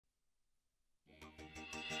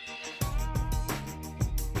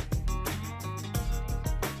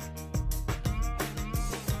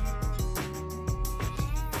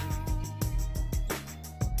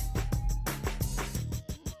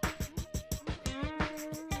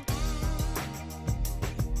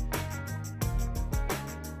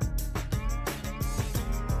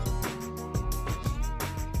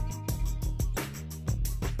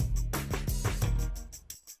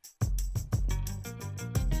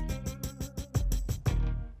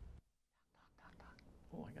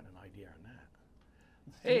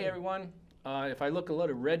Hey everyone, if I look a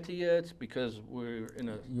little red to you, it's because we're in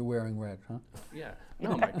a... You're wearing red, huh? Yeah.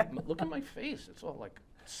 No, look at my face. It's all like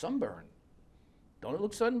sunburn. Don't it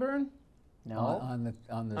look sunburn? No. On the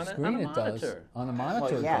screen on the it does. monitor. On the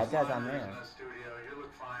monitor. Well, yeah, it does on there. In the studio, you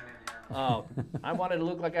look fine in here. Oh, I wanted to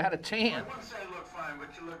look like I had a tan. I wouldn't say you look fine, but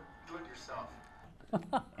you look yourself.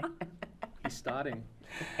 He's starting.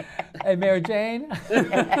 Hey, Mary Jane.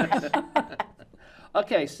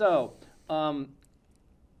 Okay, so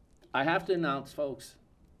I have to announce, folks,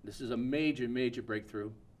 this is a major, major breakthrough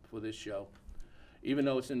for this show. Even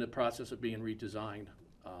though it's in the process of being redesigned,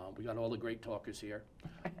 we got all the great talkers here,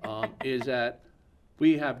 is that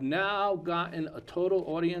we have now gotten a total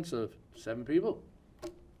audience of 7 people.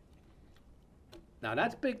 Now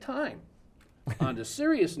that's big time. On the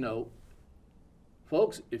serious note,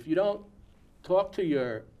 folks, if you don't talk to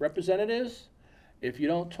your representatives, if you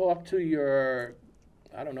don't talk to your,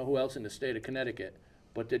 I don't know who else in the state of Connecticut,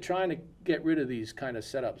 but they're trying to get rid of these kind of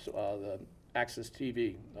setups, the Access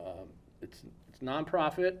TV. It's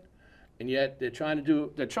nonprofit, and yet they're going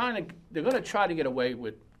to try to get away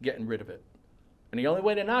with getting rid of it. And the only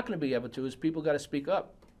way they're not going to be able to is people got to speak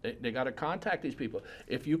up. They got to contact these people.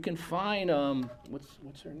 If you can find,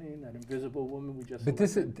 what's her name, that invisible woman we just. But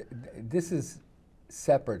this is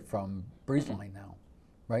separate from Breezeline now,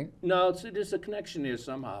 right? No, there's a connection here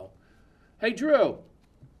somehow. Hey, Drew.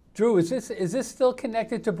 Drew, is this still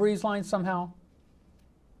connected to Breezeline somehow?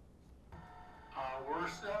 We're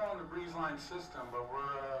still on the Breezeline system, but we're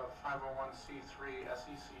a 501c3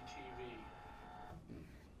 SEC TV.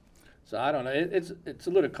 So I don't know. It's a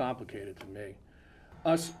little complicated to me.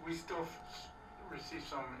 We still receive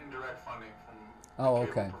some indirect funding from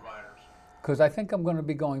cable providers. Because I think I'm going to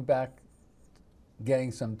be going back,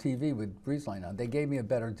 getting some TV with Breezeline on. They gave me a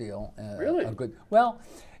better deal. Really? A good. Well.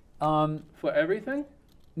 For everything?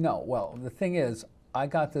 No. Well, the thing is, I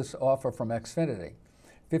got this offer from Xfinity,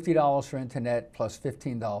 $50 for internet plus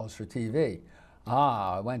 $15 for TV.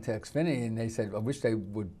 I went to Xfinity and they said, I wish they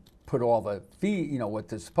would put all the fee, you know, what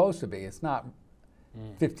they're supposed to be. It's not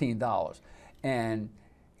 $15. And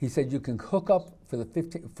he said you can hook up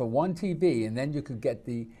for one TV, and then you could get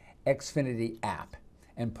the Xfinity app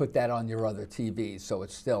and put that on your other TVs. So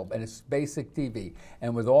it's still, and it's basic TV.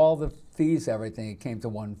 And with all the fees, everything, it came to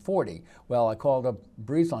 $140. Well, I called up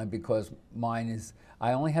Breezeline because mine is,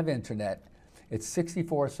 I only have internet. It's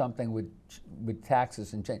 64 something with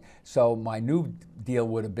taxes and change. So my new deal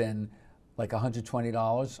would have been like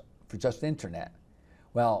 $120 for just internet.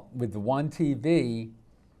 Well, with the one TV,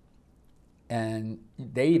 and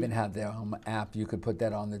they even have their own app, you could put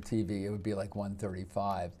that on the TV, it would be like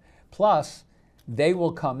 $135. Plus, they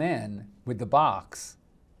will come in with the box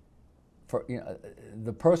for, you know,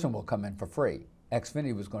 the person will come in for free.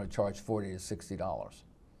 Xfinity was going to charge $40 to $60.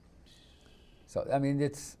 So, I mean,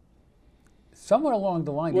 it's somewhere along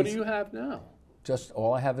the line. What do you have now? Just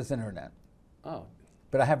all I have is internet. Oh.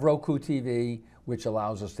 But I have Roku TV, which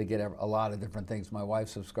allows us to get a lot of different things. My wife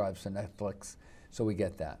subscribes to Netflix, so we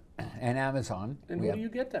get that. And Amazon. And where do you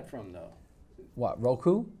get that from, though? What,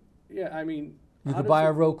 Roku? Yeah, I mean... You could buy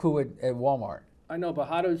a Roku at Walmart. I know, but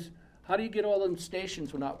how do you get all them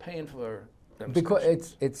stations without paying for them because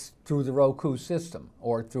stations? it's through the Roku system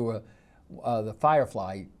or through the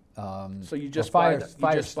Firefly. So you just buy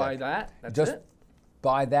that? That's just it?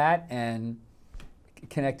 buy that and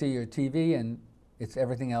connect to your TV, and it's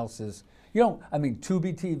everything else is, you know, I mean,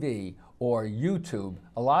 Tubi TV or YouTube,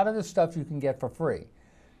 a lot of the stuff you can get for free.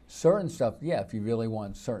 Certain stuff, yeah, if you really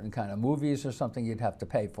want certain kind of movies or something, you'd have to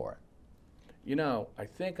pay for it. You know, I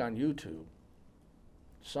think on YouTube,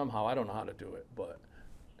 somehow, I don't know how to do it, but,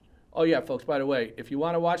 oh yeah, folks, by the way, if you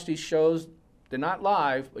want to watch these shows, they're not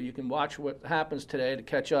live, but you can watch what happens today to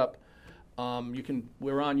catch up.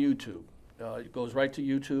 We're on YouTube. It goes right to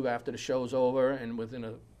YouTube after the show's over, and within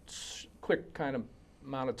a quick kind of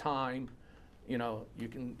amount of time, you know, you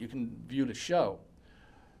can view the show.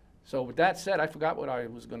 So with that said, I forgot what I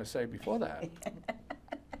was going to say before that.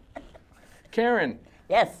 Karen.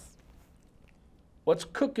 Yes. What's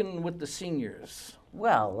cooking with the seniors?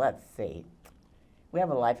 Well, let's see. We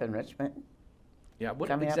have a life enrichment. Yeah, what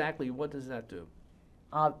does that do?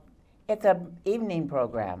 It's an evening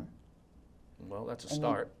program. Well, that's a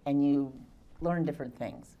start. And you learn different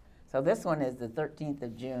things. So this one is the 13th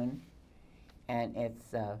of June, and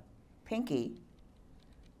it's Pinky,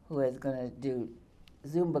 who is going to do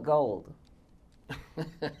Zumba Gold.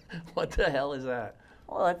 What the hell is that?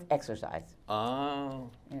 Well, it's exercise.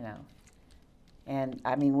 Oh. You know. And,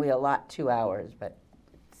 I mean, we allot 2 hours, but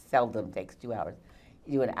it seldom takes 2 hours.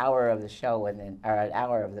 You do an hour of the show, and then, or an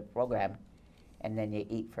hour of the program, and then you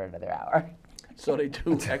eat for another hour. So they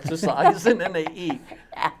do exercise and then they eat.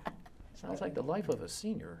 Sounds like the life of a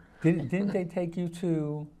senior. Didn't they take you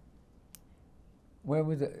to, where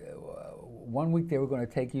was it? One week they were going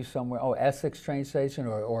to take you somewhere. Oh, Essex train station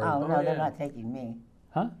or Oh, no, yeah. they're not taking me.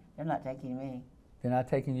 huh? They're not taking me. They're not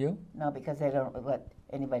taking you? No, because they don't let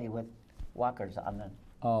anybody with walkers on them.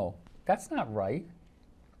 Oh, that's not right.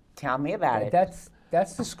 Tell me about it.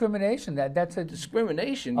 That's discrimination. That's a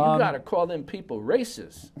Discrimination. You got to call them people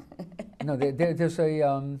racist. no. There's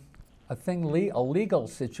a thing, a legal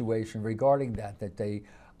situation regarding that they.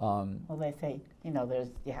 Well, they say, you know,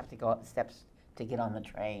 you have to go up steps to get on the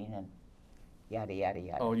train and yada, yada,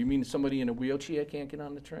 yada. Oh, you mean somebody in a wheelchair can't get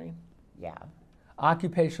on the train? Yeah.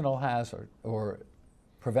 Occupational hazard or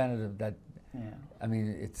preventative. That Yeah. I mean,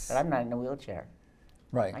 it's But I'm not in a wheelchair.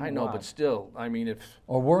 right. I know, but still, I mean, if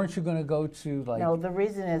Or weren't you going to go to like? No, the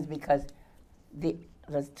reason is because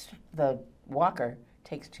the walker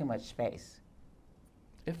takes too much space.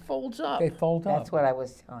 it folds up. They fold up. That's what I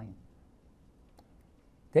was telling.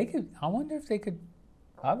 They could. I wonder if they could.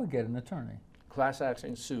 I would get an attorney. Class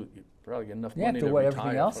action suit, you probably get enough Yeah, money after to what retire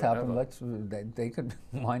everything else forever. happened, they could.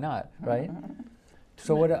 Why not, right?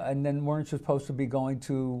 So what? And then weren't you supposed to be going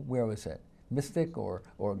to, where was it? Mystic or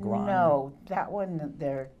Grind? No, that one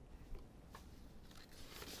there.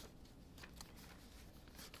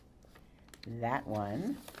 That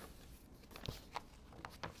one.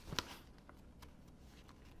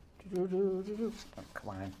 Oh, come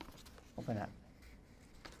on, open up.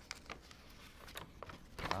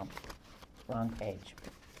 Wrong page.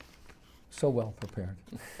 So well prepared.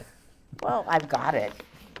 Well, I've got it.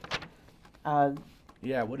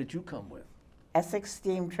 Yeah, what did you come with? Essex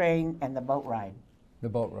steam train and the boat ride, The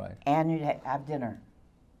boat ride. and you have dinner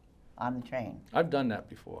on the train. I've done that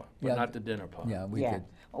before, but Yeah. not the dinner part. Yeah, we yeah. did.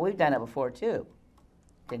 Well, we've done it before too.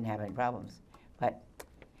 Didn't have any problems, but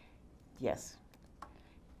yes.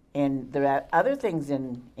 And there are other things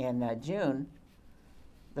in June.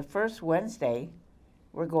 The first Wednesday,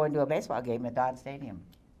 we're going to a baseball game at Dodd Stadium.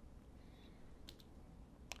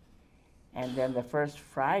 And then the first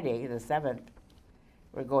Friday, the 7th,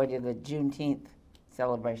 we're going to the Juneteenth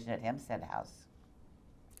celebration at Hempstead House.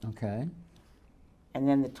 Okay. And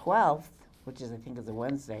then the 12th, which is I think is a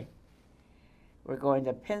Wednesday, we're going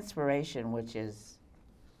to Pinspiration, which is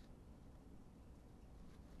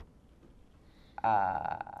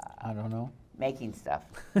I don't know. making stuff.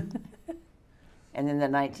 And then the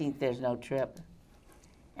 19th, there's no trip.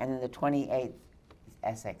 And then the 28th is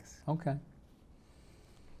Essex. Okay.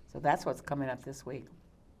 So that's what's coming up this week,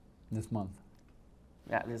 This month.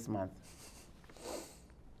 not this month.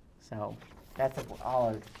 So that's if all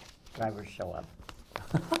our drivers show up.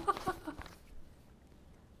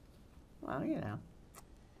 Well, you know.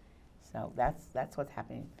 So that's what's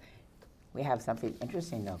happening. We have something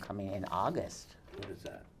interesting, though, coming in August. What is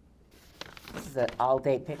that? This is an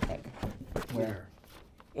all-day picnic. Where?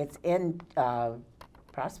 It's in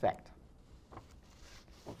Prospect.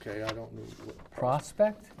 Okay, I don't know. What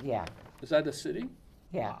Prospect? Yeah, Is that the city?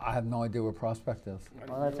 yeah. I have no idea where Prospect is.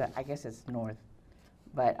 Well, I guess it's north,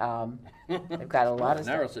 but they've got a lot of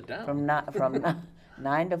stuff. Narrows it down. From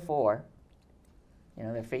 9 to 4. You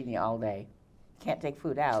know, they're feeding you all day. Can't take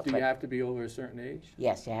food out. Do but you have to be over a certain age?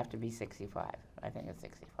 yes, you have to be 65. I think it's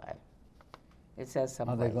 65. It says Are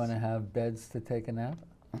someplace. they going to have beds to take a nap?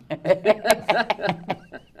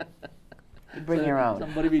 You bring your own.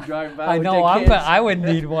 Somebody be driving by I with know. their kids. I would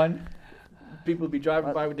need one. People be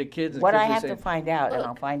driving by with their kids. And What kids I are have saying, to find out, and "Look."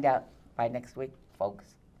 I'll find out by next week, folks.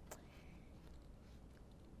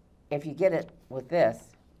 If you get it with this,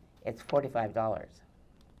 it's $45.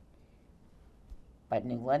 But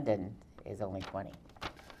New London is only 20.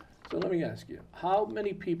 So let me ask you, how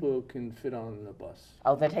many people can fit on the bus?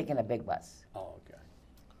 Oh, they're taking a big bus. Oh, okay.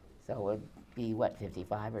 So it would be, what,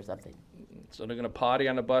 55 or something? So they're gonna party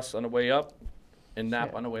on the bus on the way up and nap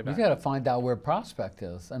Sure. on the way You back? got to find out where Prospect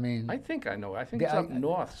is. I mean, I think I know. I think Yeah, it's up I-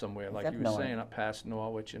 north somewhere, like up you were north. saying, up past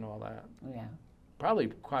Norwich and all that. Yeah. Probably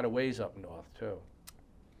quite a ways up north, too,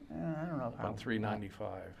 I don't know. on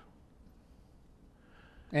 395.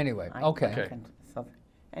 anyway, I- okay. Okay. So,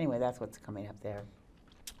 anyway, that's what's coming up there.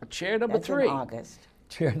 Chair number That's in 3. August.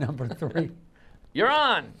 Chair number 3. You're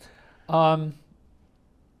on. Um,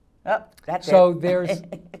 Oh, that's So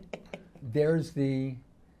it. there's the,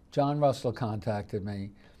 John Russell contacted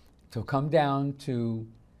me to come down to,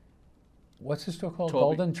 what's the store called? Toby.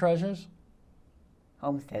 Golden Treasures?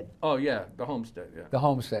 Homestead. Oh, yeah, the homestead, yeah. The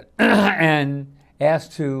homestead. And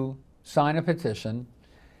asked to sign a petition.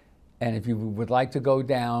 And if you would like to go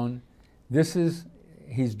down,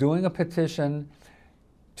 he's doing a petition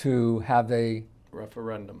to have a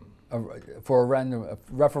Referendum. for a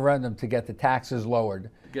referendum to get the taxes lowered.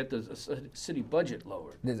 Get the city budget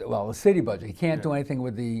lowered. Well, the city budget. He can't do anything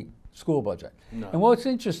with the school budget. No. And what's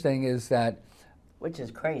interesting is that Which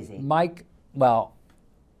is crazy.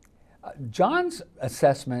 John's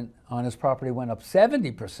assessment on his property went up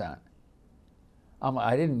 70%.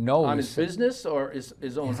 I didn't know. On his business or his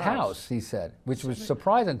own house, he said, which was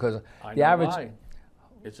surprising because I the know average. why.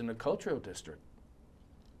 It's in the cultural district.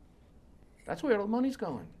 That's where the money's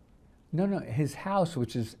going. No, his house,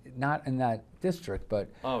 which is not in that district, but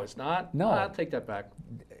Oh, it's not? No. I'll take that back.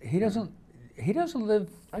 he doesn't live.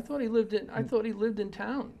 I thought he lived in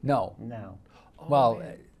town. No. No. Oh, Well,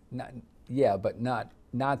 man. but not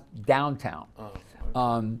downtown. Oh,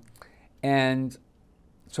 okay. And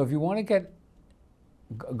so if you want to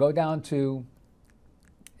go down to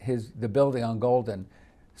the building on Golden,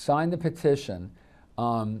 sign the petition.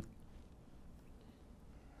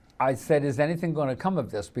 I said, is anything going to come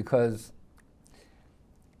of this? Because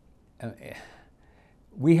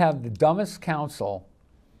we have the dumbest council.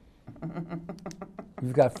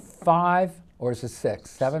 We've got 5, or is it 6,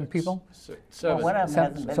 7 people? Well, 7. one of them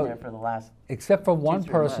hasn't been So- there for the last. Except for one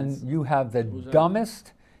 3 person, months. you have the Who's that?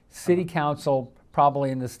 dumbest city council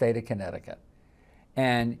probably in the state of Connecticut.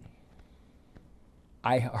 And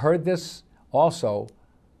I heard this also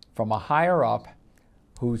from a higher up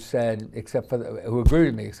who said, who agreed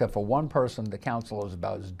with me, except for one person, the council is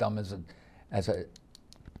about as dumb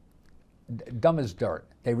dumb as dirt.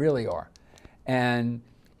 They really are. And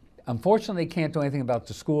unfortunately, can't do anything about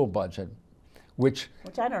the school budget, which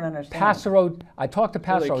Which I don't understand. I talked to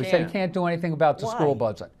Well, they Passero. He said he can't. can't do anything about the school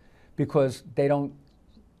Why? budget because they're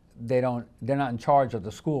not in charge of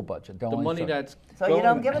the school budget. They're The only money in charge. that's So going, you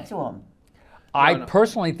don't give it to them. I no.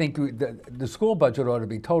 personally think the school budget ought to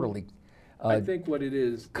be totally I think what it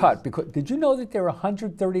is cut. Because did you know that there are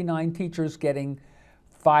 139 teachers getting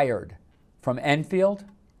fired from Enfield?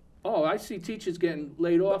 Oh, I see teachers getting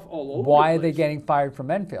laid off all over. Why the are they place. getting fired from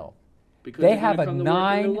Enfield? Because They they're have gonna a come to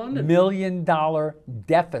work in New $9 London. million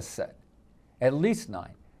deficit, at least 9.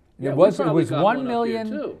 Yeah, It we was probably got 1 one up million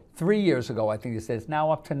here, too. 3 years ago. I think they said it's now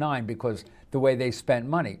up to 9 because the way they spent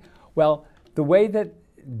money. Well, the way that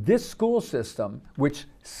this school system, which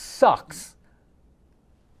sucks,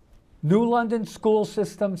 New London school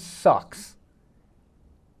system sucks.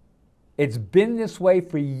 It's been this way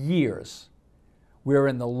for years. We're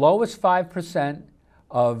in the lowest 5%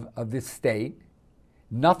 of the state.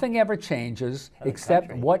 Nothing ever changes except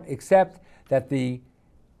that the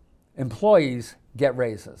employees get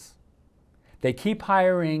raises. They keep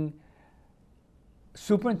hiring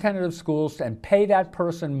superintendent of schools and pay that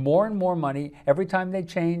person more and more money every time they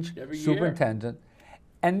change Every year. superintendent.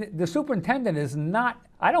 And the superintendent is not,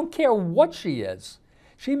 I don't care what she is.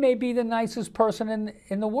 She may be the nicest person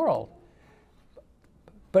in the world,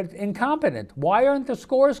 but incompetent. Why aren't the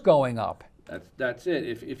scores going up? That's it.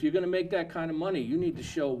 If you're going to make that kind of money, you need to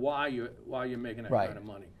show why you're making that Right. kind of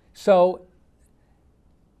money. So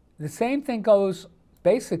the same thing goes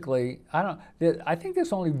basically, I think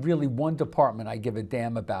there's only really one department I give a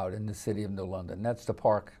damn about in the city of New London. That's the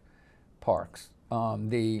parks,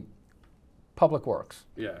 the public works,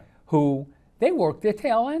 Yeah. who they work their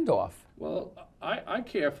tail end off. Well, I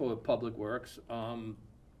care for public works,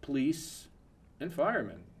 police, and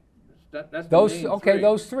firemen. That's Those the main three.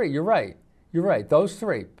 those 3. You're right. You're right. Those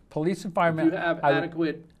 3, police and If firemen. you have I would-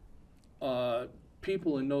 adequate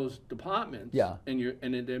people in those departments, Yeah.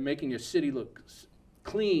 and they're making your city look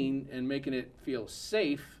clean and making it feel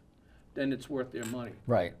safe, then it's worth their money.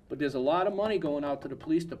 Right. But there's a lot of money going out to the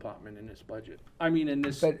police department in this budget. I mean, in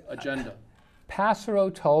this But- agenda.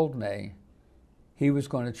 Passero told me he was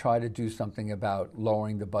going to try to do something about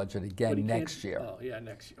lowering the budget But again he next can't- year. Oh, yeah,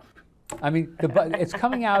 next year. I mean, it's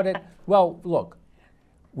coming out at, well, look,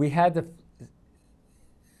 we had the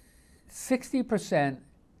 60%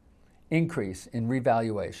 increase in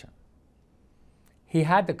revaluation. He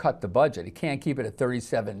had to cut the budget. He can't keep it at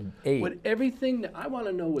 37.8. With everything, I want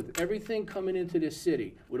to know, with everything coming into this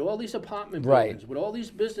city, with all these apartment Right. buildings, with all these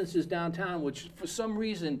businesses downtown, which for some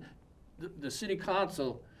reason, the city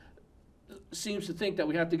council seems to think that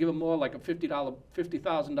we have to give them more like a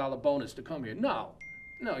 $50,000 bonus to come here. No,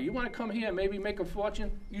 you want to come here and maybe make a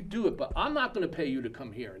fortune, you do it, but I'm not going to pay you to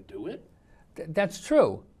come here and do it. That's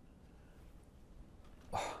true.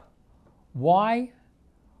 Why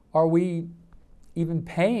are we even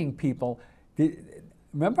paying people?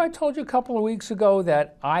 Remember I told you a couple of weeks ago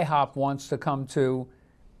that IHOP wants to come to,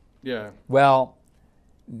 Yeah. well,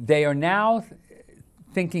 they are now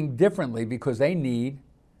thinking differently because they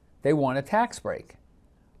want a tax break.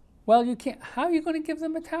 Well, you can't, how are you going to give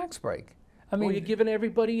them a tax break? I mean, well, you're giving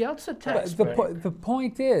everybody else a tax the, break. the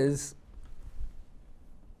point is,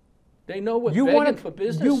 They know we're you begging want for to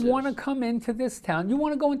businesses. come into this town. You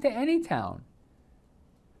want to go into any town.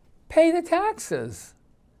 Pay the taxes.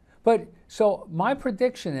 But so my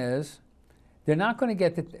prediction is, they're not going to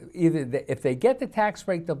get if they get the tax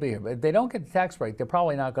break, they'll be here. But if they don't get the tax break, they're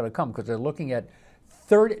probably not going to come because they're looking at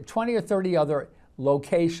 20 or 30 other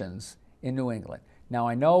locations in New England. Now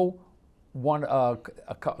I know a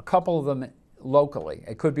couple of them locally.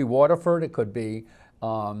 It could be Waterford. It could be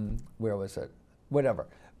where was it? Whatever.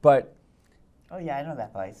 But Oh yeah, I know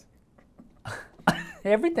that place.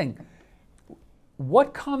 everything.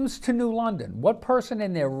 What comes to New London? What person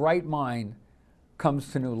in their right mind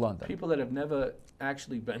comes to New London? People that have never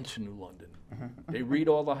actually been to New London. They read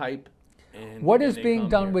all the hype. And What and is they being come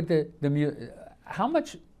done here. with how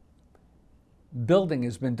much building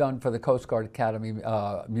has been done for the Coast Guard Academy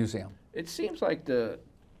Museum? It seems like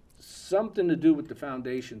something to do with the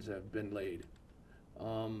foundations have been laid.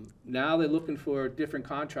 Now they're looking for different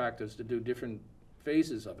contractors to do different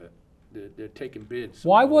phases of it. They're taking bids.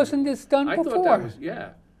 Why wasn't this done I before? thought that was, yeah.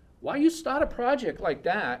 Why you start a project like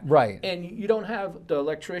that, Right. and you don't have the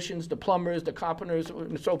electricians, the plumbers, the carpenters,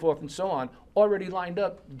 and so forth and so on already lined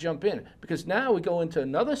up to jump in? Because now we go into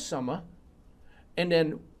another summer, and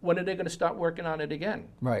then when are they going to start working on it again?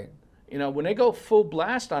 Right. You know, when they go full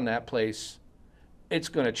blast on that place, it's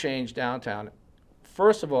going to change downtown.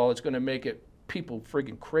 First of all, it's going to make it people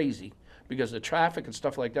friggin' crazy because the traffic and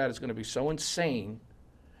stuff like that is going to be so insane.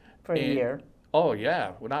 For a year. Oh,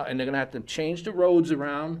 yeah. And they're going to have to change the roads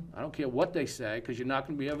around. I don't care what they say, because you're not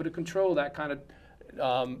going to be able to control that kind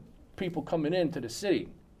of people coming into the city.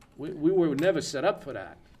 We were never set up for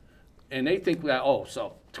that. And they think that,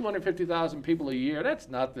 so 250,000 people a year, that's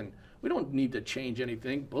nothing. We don't need to change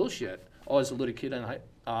anything. Bullshit. Or as a little kid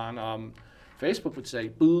on Facebook would say,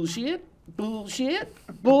 bullshit, bullshit,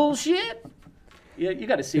 bullshit. Yeah, you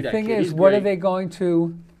got to see that The thing kid. is, He's what great. are they going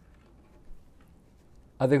to?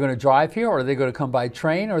 Are they going to drive here, or are they going to come by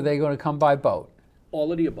train, or are they going to come by boat?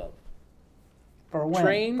 All of the above. For when?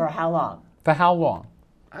 Train. For how long? For how long?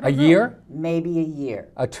 I A don't know. year? Maybe a year.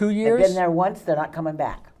 2 They've years? been there once, they're not coming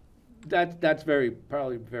back. That's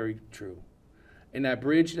probably very true. And that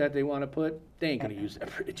bridge that they want to put, they ain't going to use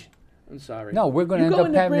that bridge. I'm sorry. No, we're gonna You end go up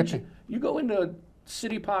in the having bridge, to- You go in the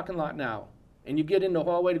city parking lot now, and you get in the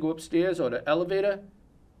hallway to go upstairs or the elevator,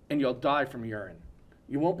 and you'll die from urine.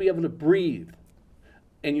 You won't be able to breathe,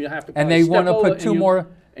 and you have to. And probably they step wanna over put and two you- more-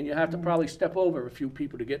 And you have to probably step over a few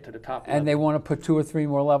people to get to the top level. And they want to put 2 or 3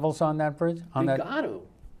 more levels on that bridge? On They that? got to.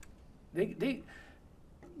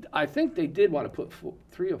 I think they did want to put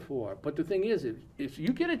 3 or 4. But the thing is, if you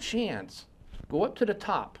get a chance, go up to the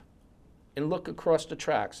top and look across the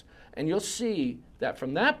tracks, and you'll see that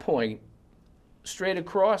from that point, straight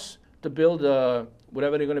across to build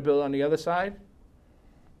whatever they're going to build on the other side,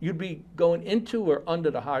 you'd be going into or under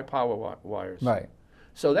the high power wires. Right.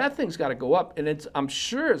 So that thing's got to go up, and I'm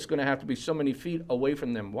sure it's going to have to be so many feet away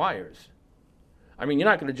from them wires. I mean, you're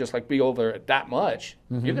not going to just like be over it that much.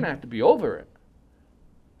 Mm-hmm. You're going to have to be over it.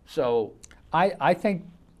 So I think,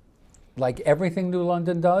 like everything New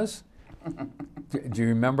London does, do you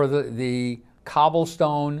remember the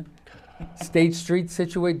cobblestone State Street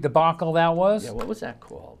debacle that was? yeah, what was that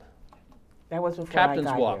called? That was before Captain's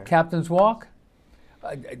I got Walk. here. Captain's Walk?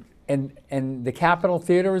 And the Capitol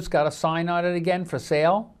Theater's got a sign on it again for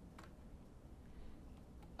sale?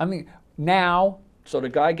 I mean, now, So the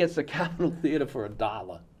guy gets the Capitol Theater for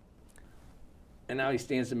 $1, and now he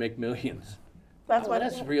stands to make millions. That's Oh,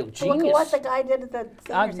 that's real Look at what genius. the guy did at the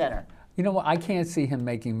senior center. you know what, I can't see him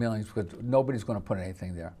making millions because nobody's going to put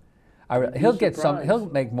anything there. You'd be He'll get some, surprised. he'll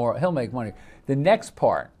make more, he'll make money. The next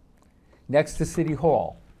part, next to City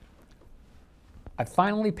Hall, I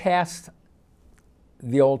finally passed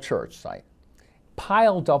the old church site,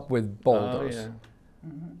 piled up with boulders. Oh, yeah.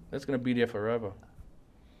 That's going to be there forever.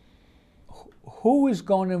 Who is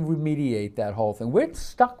going to remediate that whole thing? We're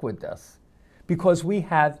stuck with this because we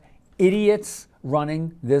have idiots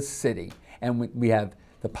running this city. And we have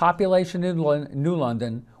the population in New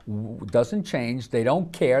London doesn't change. They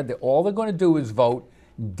don't care. All they're going to do is vote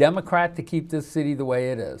Democrat to keep this city the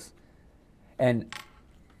way it is. And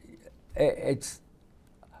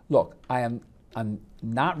look, I'm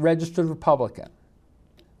not registered Republican.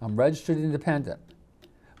 I'm registered independent.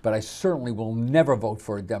 But I certainly will never vote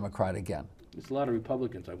for a Democrat again. There's a lot of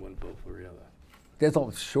Republicans I wouldn't vote for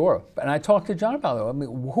either. Sure, and I talked to John about it. I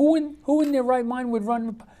mean, who in their right mind would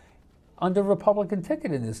run under a Republican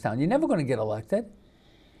ticket in this town? You're never going to get elected.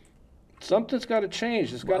 Something's got to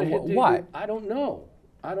change. It's got to hit. What? I don't know.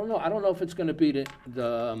 I don't know if it's going to be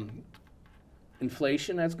the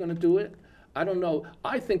inflation that's going to do it. I don't know.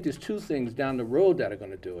 I think there's two things down the road that are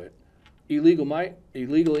going to do it.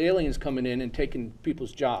 Illegal aliens coming in and taking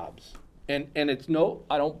people's jobs. And it's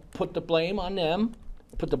I don't put the blame on them.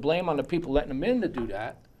 I put the blame on the people letting them in to do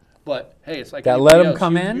that. But hey, it's like That let anybody them else.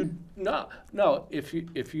 come in? No. If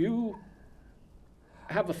you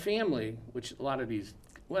have a family, which a lot of these.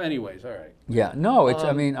 Well, anyways, all right. Yeah, no, it's,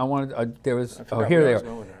 I mean, I wanted, there was, I oh, forgot here where they I was are.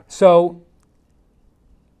 going there. So,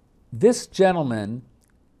 this gentleman,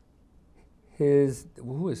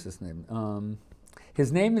 who is his name?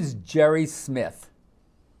 His name is Jerry Smith.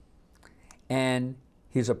 And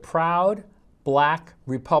he's a proud black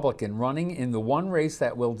Republican running in the one race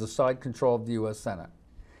that will decide control of the U.S. Senate.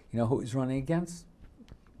 You know who he's running against?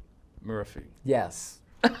 Murphy. Yes.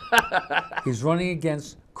 He's running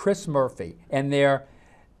against Chris Murphy. And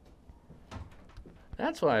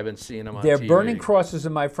That's why I've been seeing him on they're TV. burning crosses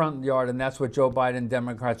in my front yard, and that's what Joe Biden and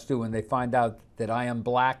Democrats do when they find out that I am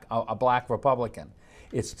black, a black Republican.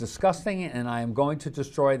 It's disgusting, and I am going to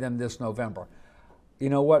destroy them this November. You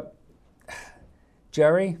know what,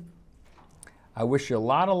 Jerry? I wish you a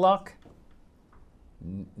lot of luck.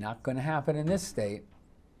 Not going to happen in this state.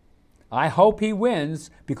 I hope he wins,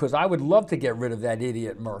 because I would love to get rid of that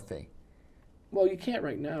idiot Murphy. Well, you can't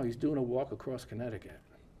right now. He's doing a walk across Connecticut.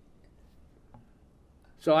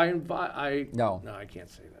 So No, I can't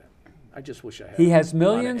say that. I just wish I had. He has a lot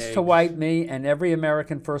of millions eggs. to wipe me and every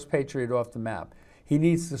American first patriot off the map. He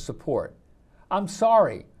needs the support. I'm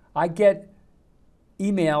sorry. I get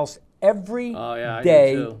emails every Oh, yeah, I do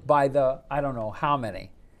day too. by the, I don't know how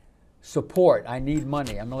many. Support. I need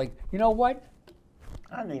money. I'm like, you know what?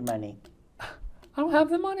 I don't need money. I don't have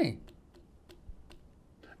the money.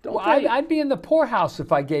 Don't Well, they- I'd be in the poorhouse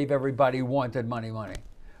if I gave everybody who wanted money.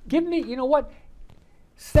 Give me, you know what?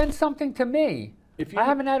 Send something to me. If you- I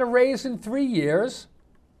haven't had a raise in 3 years.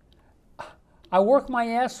 I work my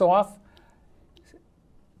ass off.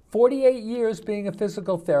 48 years being a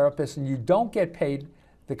physical therapist, and you don't get paid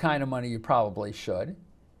the kind of money you probably should.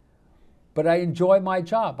 But I enjoy my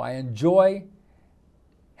job. I enjoy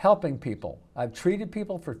helping people. I've treated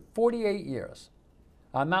people for 48 years.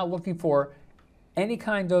 I'm not looking for any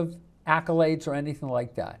kind of accolades or anything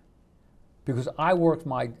like that, because I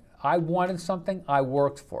wanted something, I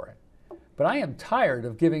worked for it. But I am tired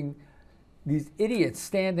of giving these idiots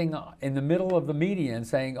standing in the middle of the media and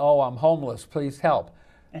saying, oh, I'm homeless, please help.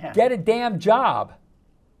 Yeah. Get a damn job.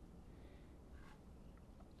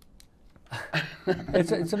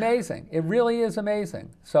 It's amazing. It really is amazing.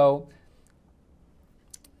 So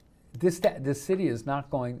this city is not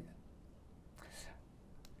going.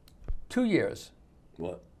 2 years.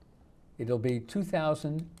 What? It'll be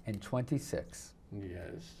 2026.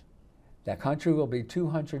 Yes. That country will be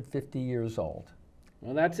 250 years old.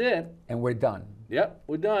 Well, that's it. And we're done. Yep,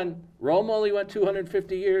 we're done. Rome only went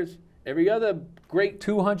 250 years. Every other great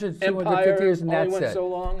 250 empire years, and only that's went it. so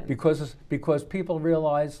long. Because people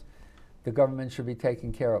realize the government should be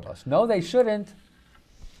taking care of us. No, they shouldn't.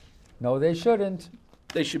 No, they shouldn't.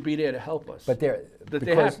 They should be there to help us. But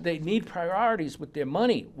They need priorities with their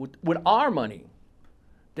money, with our money.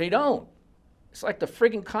 They don't. It's like the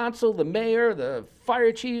friggin' consul, the mayor, the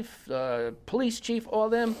fire chief, the police chief, all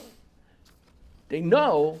them. They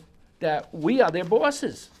know that we are their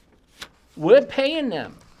bosses. We're paying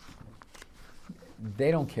them.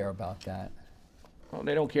 they don't care about that. Well,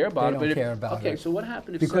 they don't care about They it. don't but care about okay, it. so what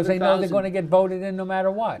happened if Because they know they're 7,000 going to get voted in no matter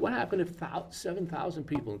what. What happened if 7,000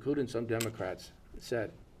 people, including some Democrats,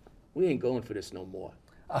 said, we ain't going for this no more?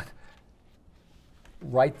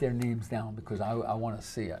 Write their names down, because I want to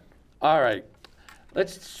see it. All right,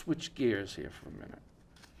 let's switch gears here for a minute.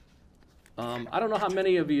 I don't know how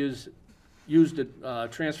many of you use the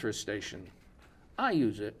transfer station. I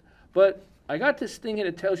use it, but I got this thing here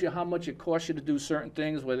that tells you how much it costs you to do certain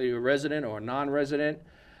things, whether you're a resident or a non-resident.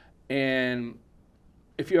 And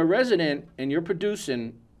if you're a resident and you're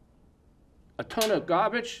producing a ton of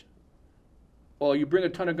garbage, or you bring a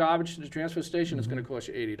ton of garbage to the transfer station, it's going to cost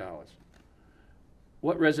you $80.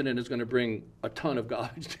 What resident is going to bring a ton of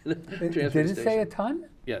garbage to the transfer station? Did it say a ton?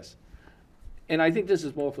 Yes. And I think this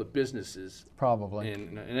is more for businesses. Probably.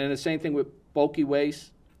 And then the same thing with bulky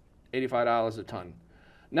waste, $85 a ton.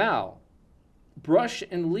 Now, brush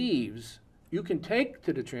and leaves, you can take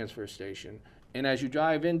to the transfer station, and as you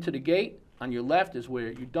drive into the gate, on your left is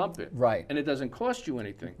where you dump it. Right. And it doesn't cost you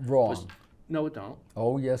anything. Wrong. No, it don't.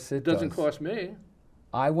 Oh, yes, It doesn't cost me.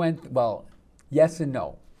 well, yes and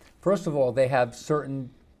no. First of all, they have certain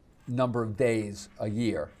number of days a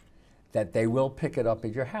year that they will pick it up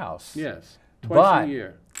at your house. Yes, twice But- a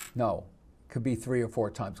year. No, could be 3 or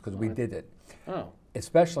 4 times, because we did it. Oh,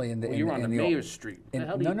 Especially in the well, you're on the in Mayor's Street. What the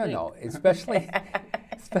hell do no, you no, think?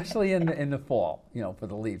 no. especially in the fall, you know, for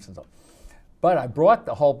the leaves and stuff. But I brought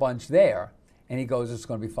the whole bunch there, and he goes, "It's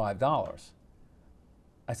going to be $5."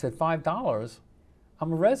 I said, $5?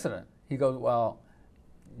 I'm a resident. He goes, "Well,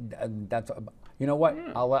 that's you know what?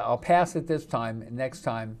 I'll pass it this time. Next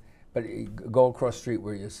time, but go across the street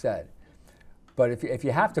where you said." But if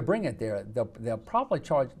you have to bring it there, they'll probably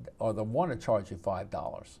charge, or they'll want to charge you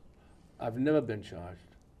 $5. I've never been charged.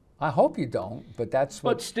 I hope you don't, but that's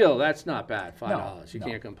what. But still, that's not bad, $5. No, You no.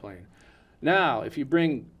 can't complain. Now, if you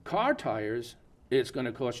bring car tires, it's going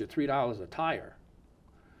to cost you $3 a tire.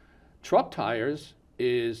 Truck tires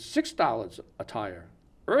is $6 a tire.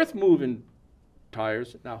 Earth-moving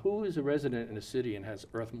tires, now who is a resident in a city and has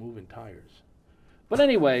earth-moving tires? But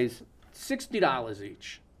anyways, $60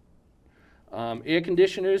 each. Air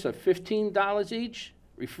conditioners are $15 each.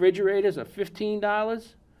 Refrigerators are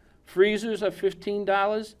 $15. Freezers are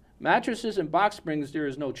 $15. Mattresses and box springs, there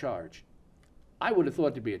is no charge. I would have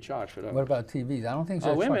thought there'd be a charge for those. What about TVs? I don't think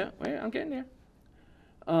so. Oh, wait a minute. Wait, I'm getting there.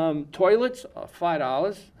 Toilets are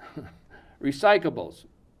 $5. Recyclables.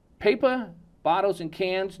 Paper, bottles, and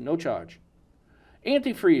cans, no charge.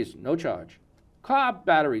 Antifreeze, no charge. Car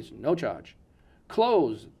batteries, no charge.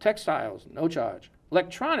 Clothes, textiles, no charge.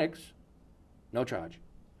 Electronics, no charge.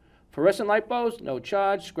 Fluorescent light bulbs, no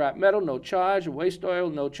charge. Scrap metal, no charge. Waste oil,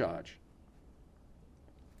 no charge.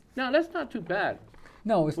 Now, that's not too bad.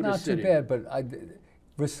 No, it's for the not too city. bad, but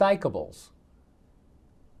recyclables.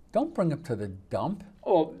 Don't bring them to the dump.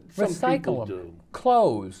 Oh, some people Recycle them. do.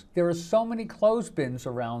 Clothes. There are so many clothes bins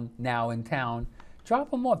around now in town.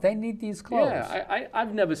 Drop them off. They need these clothes. Yeah,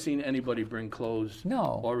 I've never seen anybody bring clothes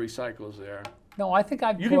No. or recycles there. No, I think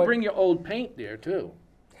I've You brought, can bring your old paint there, too,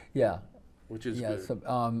 Yeah. which is Yeah, good.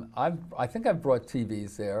 so, I think I've brought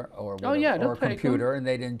TVs there or, Oh, yeah, or they'll a take 'em. computer, and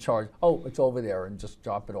they didn't charge. Oh, it's over there, and just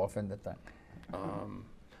drop it off in the thing.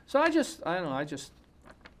 So I don't know, I just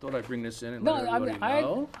thought I'd bring this in and No, let I everybody mean,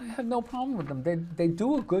 know. I have no problem with them. They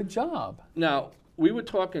do a good job. Now, we were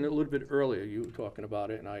talking a little bit earlier, you were talking about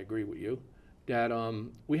it, and I agree with you, that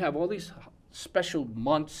we have all these special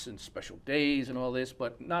months and special days and all this,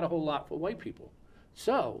 but not a whole lot for white people.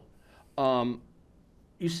 So,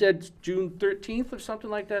 you said June 13th or something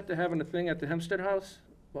like that, they're having a thing at the Hempstead House?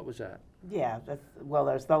 What was that? Yeah, well,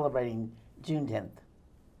 they're celebrating June 10th.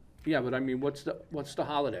 Yeah, but I mean, what's the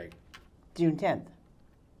holiday? June 10th.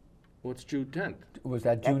 What's June 10th? Was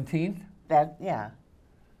that Juneteenth? Yeah.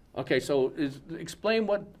 Okay, so explain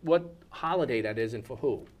what holiday that is and for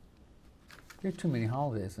who. There are too many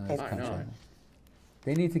holidays in this I country. know.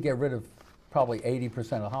 They need to get rid of probably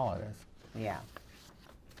 80% of holidays. Yeah.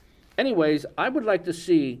 Anyways, I would like to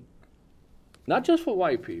see, not just for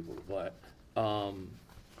white people, but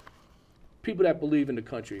people that believe in the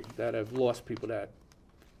country, that have lost people that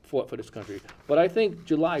fought for this country. But I think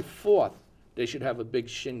July 4th, they should have a big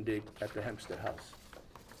shindig at the Hempstead House.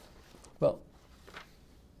 Well,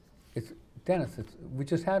 Dennis, we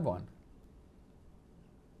just had one.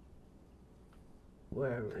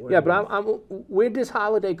 Yeah, but where'd this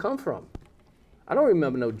holiday come from? I don't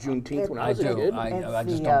remember no Juneteenth when I I was a do. kid. I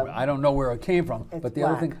just the, don't. I don't know where it came from. it's But the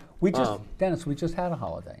other thing, black. Dennis, we just had a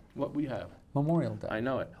holiday, What we have. Memorial Day. I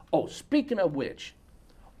know it. Oh, speaking of which,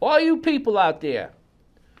 all you people out there,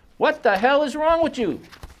 what the hell is wrong with you?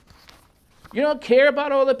 You don't care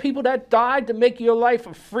about all the people that died to make your life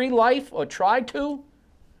a free life or tried to?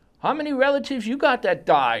 How many relatives you got that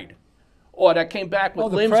died? Or that came back with Well,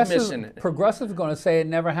 the limbs press missing? progressives are going to say it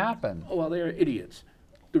never happened. Oh, well, they're idiots.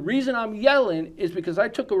 The reason I'm yelling is because I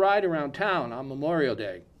took a ride around town on Memorial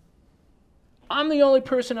Day. I'm the only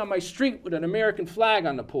person on my street with an American flag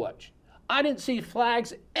on the porch. I didn't see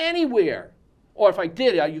flags anywhere. Or if I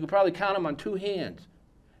did, you could probably count them on two hands.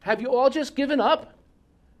 Have you all just given up?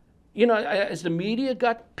 You know, has the media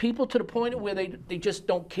got people to the point where they just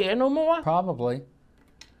don't care no more? Probably.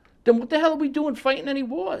 Then what the hell are we doing fighting any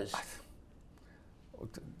wars?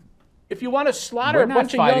 If you want to slaughter We're a not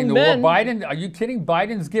bunch of fighting young the men... war. Biden, are you kidding?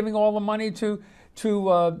 Biden's giving all the money to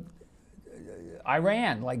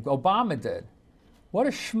Iran like Obama did. What a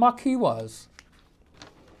schmuck he was.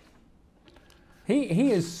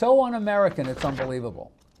 He is so un-American, it's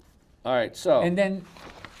unbelievable. All right, so... And then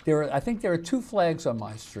I think there are two flags on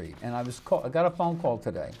my street, and I got a phone call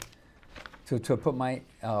today to put my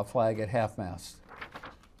flag at half-mast.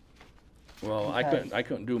 Well, Okay. I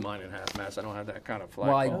couldn't do mine in half-mast. I don't have that kind of Well,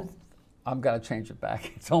 flagpole. I'm gonna change it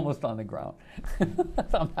back. It's almost on the ground. I'm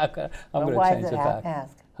But gonna why change is it it back.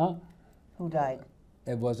 half-mast? Huh? Who died?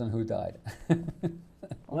 It wasn't who died.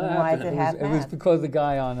 Why is it It was half-mast? because the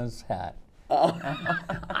guy on his hat.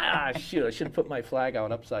 Shoot, I should have put my flag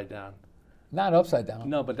out upside down. Not upside down.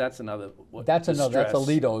 No, but that's another... That's distress.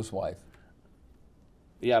 Alito's wife.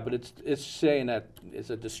 Yeah, but it's saying that it's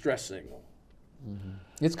a distress signal.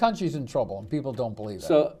 This country's in trouble, and people don't believe it.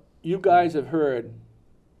 So you guys have heard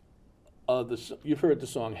you've heard the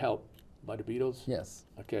song "Help" by the Beatles? Yes.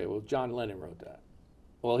 Okay, well, John Lennon wrote that.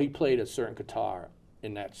 Well, he played a certain guitar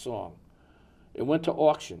in that song. It went to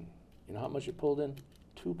auction. You know how much it pulled in?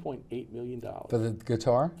 $2.8 million For the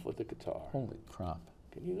guitar? for the guitar. Holy crap.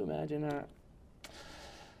 Can you imagine that?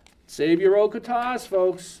 Save your old guitars,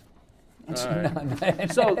 folks. All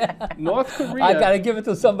right. So, North Korea... I got to give it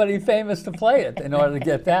to somebody famous to play it in order to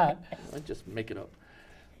get that. I just make it up.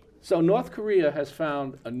 So North Korea has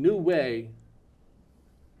found a new way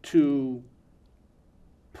to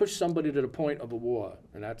push somebody to the point of a war,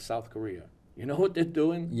 and that's South Korea. You know what they're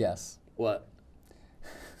doing? Yes. What?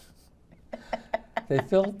 They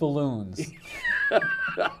filled balloons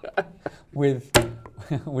with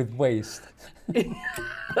waste.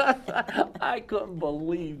 I couldn't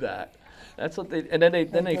believe that. That's what they, and then they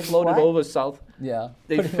did floated what? over South. Yeah.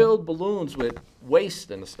 They filled balloons with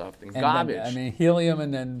waste and stuff and And garbage. then, I mean, helium,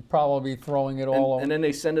 and then probably throwing it all over. and then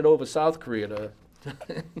they send it over South Korea to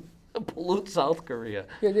pollute South Korea.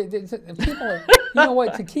 Yeah, people are, you know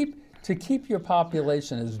what? To keep your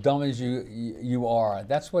population as dumb as you are,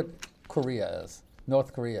 that's what Korea is.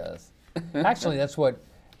 North Korea is. Actually, that's what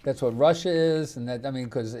Russia is, and that, I mean,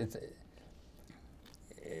 because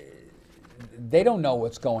they don't know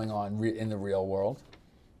what's going on in the real world.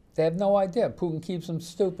 They have no idea. Putin keeps them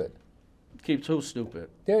stupid. Keeps who stupid?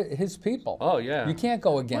 They're his people. Oh, yeah. You can't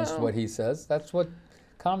go against Well- what he says. That's what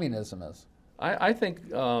communism is. I think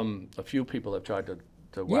a few people have tried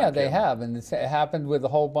to whack Yeah, they him. have, and it happened with a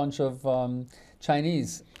whole bunch of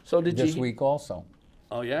Chinese So did this you? week also.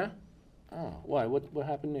 Oh yeah. Oh, why? What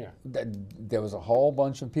happened there? There was a whole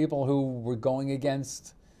bunch of people who were going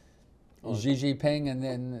against Xi Jinping, and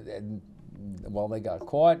then, well, they got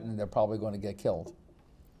caught, and they're probably going to get killed.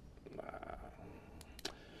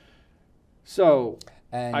 So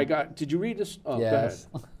And I got. Did you read this? Oh, yes.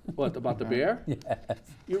 go ahead. What about the bear? Yes.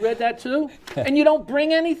 You read that too? And you don't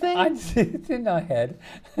bring anything? It's in our head.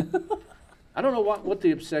 I don't know what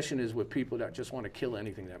the obsession is with people that just want to kill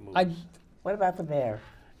anything that moves. What about the bear?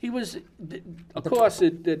 He was, of course,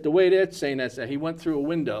 the way they're saying that he went through a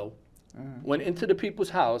window, went into the people's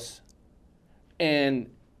house, and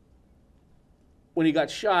when he got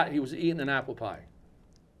shot, he was eating an apple pie.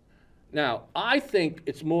 Now, I think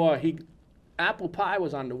it's more apple pie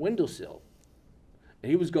was on the windowsill, and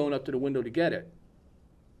he was going up to the window to get it,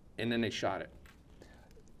 and then they shot it.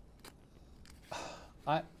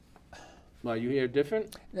 Well, you hear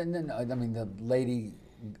different? No, I mean, the lady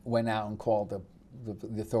went out and called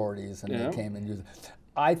the authorities, and Yeah. they came and used it.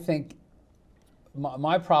 I think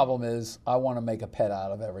my problem is I want to make a pet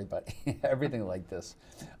out of everybody, everything like this.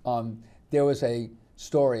 There was a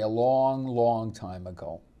story a long, long time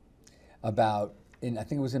ago about, I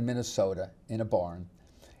think it was in Minnesota, in a barn,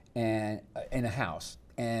 and in a house,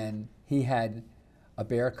 and he had a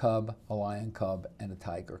bear cub, a lion cub, and a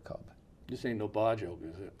tiger cub. This ain't no bar joke,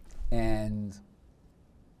 is it? And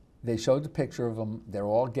they showed the picture of them. They're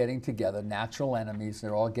all getting together, natural enemies.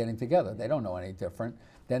 They're all getting together. They don't know any different.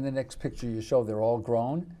 Then the next picture you show, they're all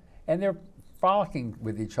grown, and they're frolicking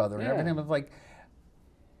with each other and Yeah. everything. It was like,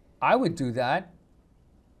 I would do that.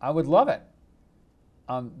 I would love it.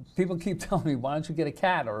 People keep telling me, why don't you get a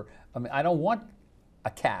cat? Or, I mean, I don't want a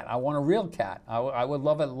cat. I want a real cat. I would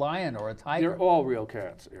love a lion or a tiger. They're all real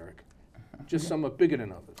cats, Eric. Just some are bigger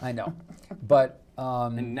than others I know. But,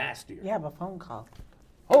 and nastier. You have a phone call.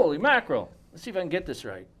 Holy mackerel. Let's see if I can get this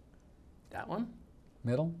right. That one?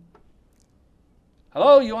 middle?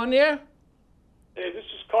 Hello, you on there? Hey, this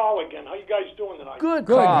is Carl again. How you guys doing tonight? Good,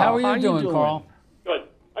 Good. Carl. How are you doing, Carl? Good.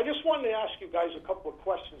 I just wanted to ask you guys a couple of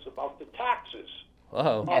questions about the taxes.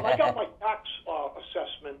 Oh. I got my tax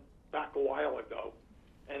assessment back a while ago,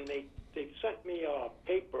 and they sent me a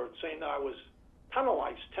paper saying that I was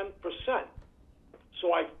penalized 10%.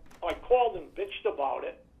 So I called and bitched about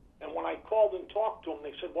it, and when I called and talked to them,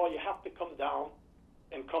 they said, well, you have to come down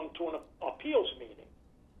and come to an appeals meeting.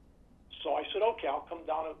 So I said, okay, I'll come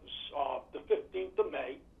down. It was the 15th of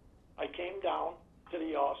May. I came down to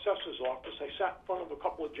the assessor's office. I sat in front of a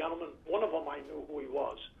couple of gentlemen. One of them I knew who he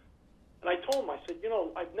was. And I told him, I said, you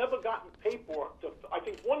know, I've never gotten paperwork. I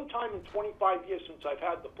think one time in 25 years since I've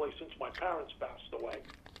had the place, since my parents passed away,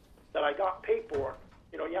 that I got paperwork.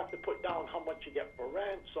 You know, you have to put down how much you get for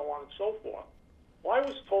rent, so on and so forth. Well, I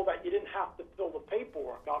was told that you didn't have to fill the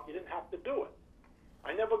paperwork out. You didn't have to do it.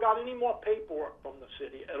 I never got any more paperwork from the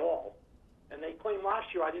city at all. And they claimed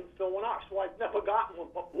last year I didn't fill one out. So I've never gotten one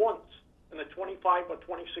but once in the 25 or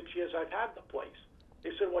 26 years I've had the place.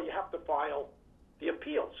 They said, well, you have to file the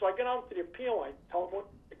appeal. So I get on to the appeal, I tell them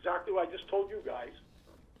exactly what I just told you guys,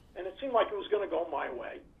 and it seemed like it was going to go my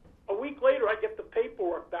way. A week later, I get the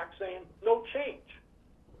paperwork back saying no change.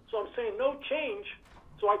 So I'm saying no change.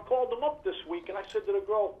 So I called them up this week, and I said to the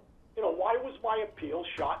girl, you know, why was my appeal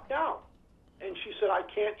shot down? And she said, I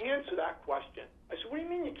can't answer that question. I said, what do you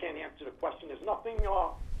mean you can't answer the question? There's nothing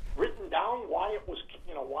written down why it was,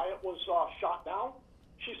 shot down?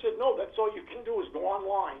 She said, no, that's all you can do is go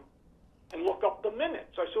online and look up the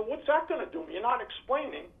minutes. I said, what's that going to do? You're not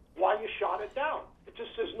explaining why you shot it down. It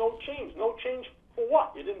just says no change. No change for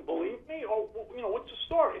what? You didn't believe me? Or, you know, what's the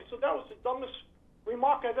story? So that was the dumbest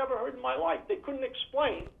remark I've ever heard in my life. They couldn't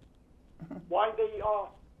explain why they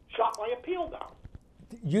shot my appeal down.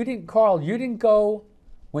 You didn't, Carl, you didn't go,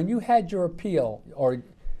 when you had your appeal, or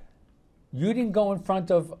you didn't go in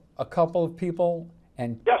front of a couple of people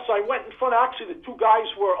and... Yes, I went in front. Actually, the two guys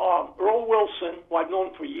were Earl Wilson, who I've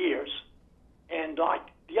known for years, and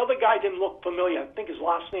the other guy didn't look familiar. I think his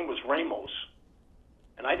last name was Ramos,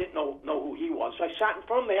 and I didn't know who he was. I sat in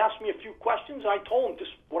front of them. They asked me a few questions, and I told them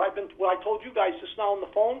just what I told you guys just now on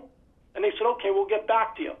the phone, and they said, okay, we'll get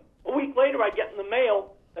back to you. A week later, I get in the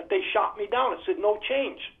mail that they shot me down. It said no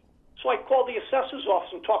change. So I called the assessor's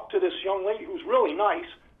office and talked to this young lady who's really nice,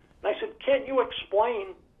 and I said, can't you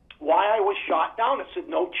explain why I was shot down? It said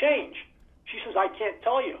no change. She says, I can't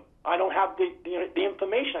tell you. I don't have the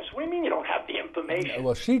information. I said, what do you mean you don't have the information?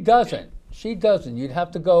 Well, she doesn't. She doesn't. You'd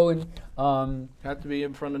have to go and Have to be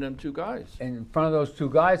in front of them two guys. in front of those two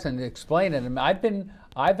guys and explain it. And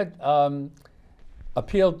I've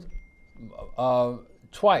appealed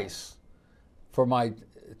twice for my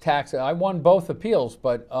tax. I won both appeals,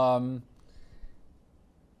 but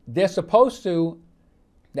they're supposed to.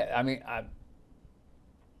 I mean,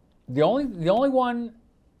 the only one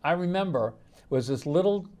I remember was this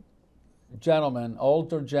little gentleman,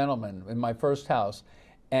 older gentleman, in my first house,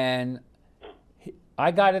 and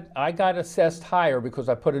I got assessed higher because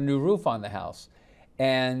I put a new roof on the house,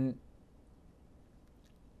 and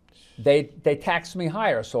they taxed me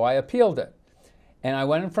higher, so I appealed it. And I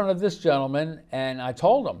went in front of this gentleman and I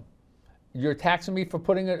told him, you're taxing me for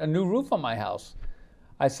putting a new roof on my house.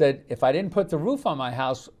 I said, if I didn't put the roof on my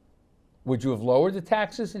house, would you have lowered the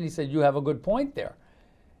taxes? And he said, you have a good point there.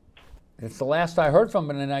 It's the last I heard from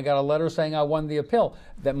him, and then I got a letter saying I won the appeal,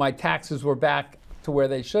 that my taxes were back to where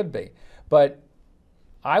they should be. But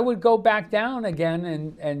I would go back down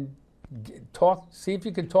again and see if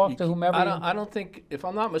you could talk to whomever. I don't think, if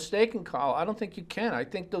I'm not mistaken, Carl, I don't think you can. I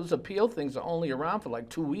think those appeal things are only around for like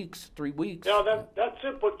 2 weeks, 3 weeks. Yeah, that's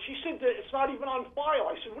it. But she said that it's not even on file.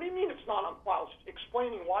 I said, what do you mean it's not on file?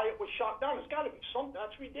 Explaining why it was shot down. It's got to be something.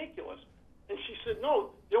 That's ridiculous. And she said,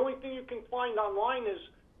 no, the only thing you can find online is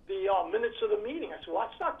the minutes of the meeting. I said, well,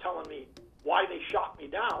 that's not telling me why they shot me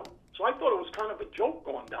down. So I thought it was kind of a joke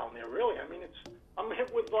going down there, really. I mean, I'm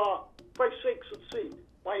hit with, for Christ's sakes, let's see.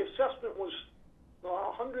 My assessment was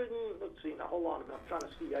 100 and, let's see, now hold on a minute, I'm trying to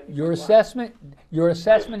see. Your assessment is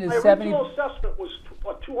 70. My original assessment was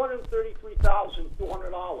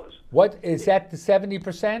 $233,200. What, is that the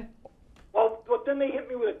 70%? Well, but then they hit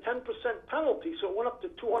me with a 10% penalty, so it went up to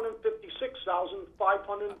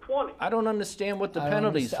 $256,520. I don't understand what the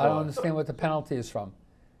penalty is for. I don't understand what the penalty is from.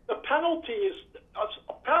 The penalty is,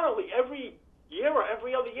 apparently every year or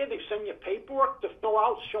every other year, they send you paperwork to fill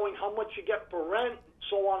out showing how much you get for rent,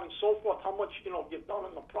 so on and so forth, how much, you've done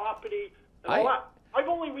on the property, and all that. I've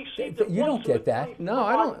only received it You once don't get that. No,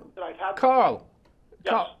 I don't. That I've had. Carl,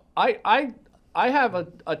 Yes. Carl, I have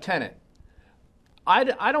a tenant.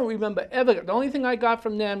 I don't remember ever. The only thing I got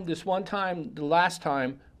from them this one time, the last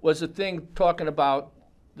time, was a thing talking about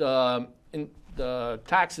the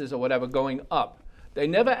taxes or whatever going up. They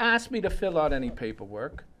never asked me to fill out any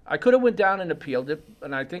paperwork. I could have went down and appealed it,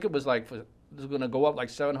 and I think it was like it was going to go up like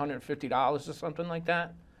 $750 or something like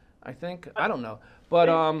that. I think, I don't know, but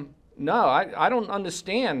no, I don't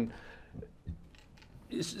understand.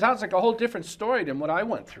 It sounds like a whole different story than what I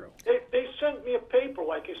went through. They sent me a paper,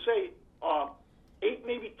 like I say, 8,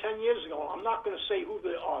 maybe 10 years ago. I'm not going to say who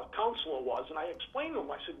the counselor was, and I explained to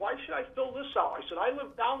him. I said, why should I fill this out? I said, I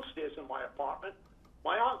live downstairs in my apartment.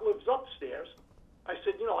 My aunt lives upstairs. I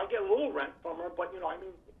said, I get a little rent from her, but, I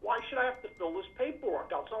mean, why should I have to fill this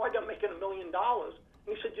paperwork out? It's not like I'm making $1 million. And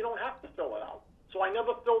he said, you don't have to fill it out. So I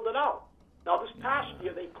never filled it out. Now, this past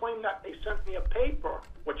year, they claimed that they sent me a paper,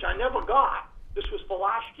 which I never got. This was for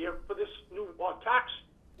last year, for this new tax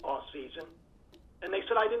season. And they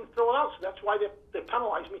said I didn't fill it out, so that's why they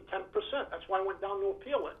penalized me 10%. That's why I went down to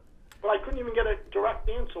appeal it. But I couldn't even get a direct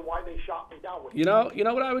answer why they shot me down. You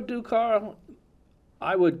know what I would do, Carl?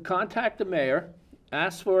 I would contact the mayor,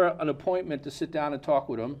 ask for an appointment to sit down and talk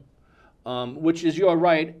with him, which is your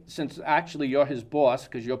right, since actually you're his boss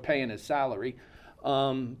because you're paying his salary.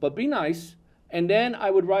 But be nice. And then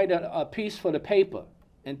I would write a piece for the paper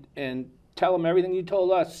and tell them everything you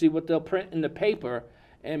told us, see what they'll print in the paper.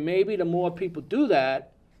 And maybe the more people do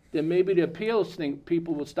that, then maybe the appeals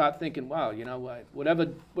people will start thinking, wow, you know what,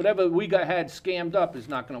 whatever we had scammed up is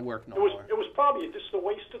not going to work no more. It was probably just a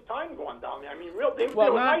waste of time going down there. I mean, they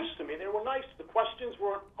were nice to me. They were nice. The questions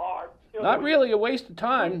weren't hard. You know, Not really a waste of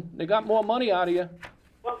time. They got more money out of you.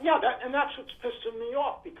 Well, yeah, and that's what's pissing me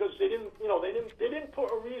off because they didn't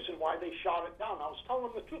put a reason why they shot it down. I was telling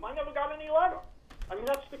them the truth. I never got any letter. I mean,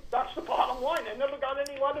 that's the bottom line. I never got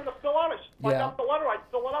any letter to fill out. If I got the letter, I'd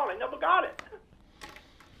fill it out. I never got it.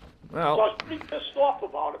 Well, So I was pretty pissed off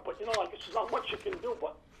about it. But you know, like there's not much you can do.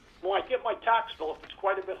 But when I get my tax bill, if it's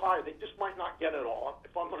quite a bit higher, they just might not get it all.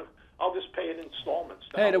 I'll just pay it in installments.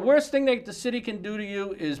 hey, the worst thing the city can do to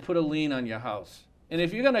you is put a lien on your house. And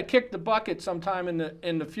if you're gonna kick the bucket sometime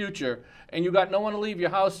in the future, and you got no one to leave your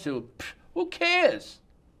house to, who cares?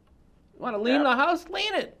 You want to lien the house?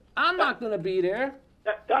 Lien it. I'm not gonna be there.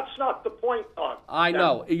 That's not the point. I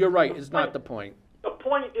know. You're right. It's not the point. The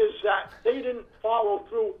point is that they didn't follow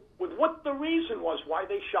through with what the reason was why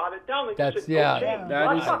they shot it down. They just said, I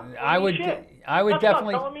would That's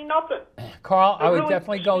definitely. not telling me nothing. Carl, I would really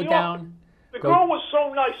definitely pissed go me off. down. The girl was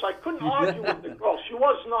so nice. I couldn't argue with the girl. She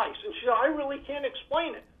was nice. And she said, I really can't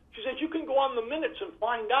explain it. She said, you can go on the minutes and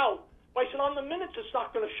find out. But I said, on the minutes, it's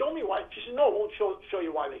not going to show me why. She said, no, it won't show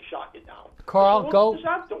you why they shot you down. Carl, said, go. What is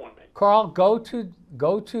that doing me? Carl, go to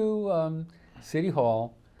City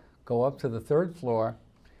Hall, go up to the 3rd floor,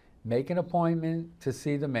 make an appointment to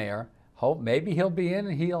see the mayor. Hope maybe he'll be in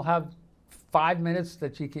and he'll have 5 minutes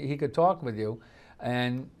that he could talk with you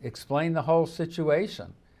and explain the whole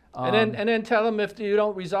situation. And then tell them if you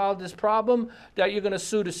don't resolve this problem that you're going to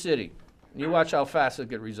sue the city. You watch how fast it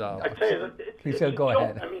get resolved. I tell you, He said, "Go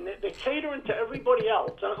ahead." I mean, they're catering to everybody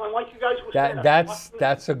else. And like you guys were saying,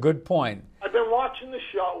 that's a good point. I've been watching the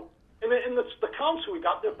show, and the council we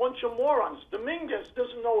got, they're a bunch of morons. Dominguez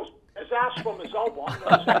doesn't know his ass from his elbow.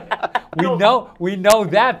 We know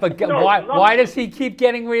that, but why does he keep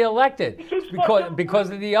getting reelected? Because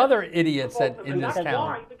of the other idiots in this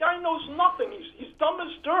town. The guy knows nothing. He's dumb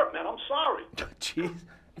as dirt, man. I'm sorry. Jeez.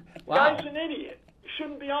 The Wow. guy's an idiot. He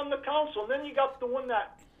shouldn't be on the council. And then you got the one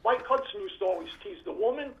that Mike Hudson used to always tease, the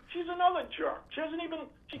woman. She's another jerk. She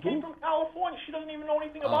came from California. She doesn't even know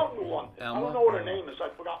anything about New London. I don't know what her name is. I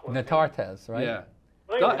forgot what her name is. Natartes, right? Yeah.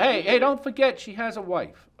 Anyway, Hey, don't forget she has a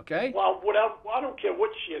wife, okay? Well, whatever. I don't care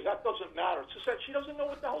what she is. That doesn't matter. It's just that she doesn't know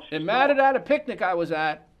what the hell she's doing. It mattered at a picnic I was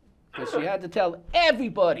at because she had to tell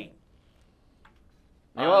everybody.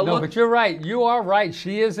 No, but you're right. You are right.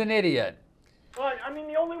 She is an idiot. Well, I mean,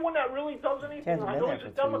 the only one that really does anything, Hasn't I been know there he's a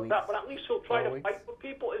for 3 Democrat, but at least he'll try to fight for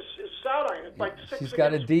people, is Saturday. It's like 6 She's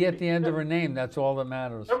got a against D at the 3. end of her name. That's all that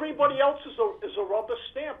matters. Everybody else is a rubber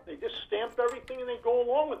stamp. They just stamp everything and they go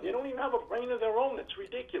along with it. They don't even have a brain of their own. It's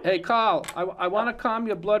ridiculous. Hey, Carl, I want to calm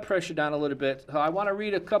your blood pressure down a little bit. I want to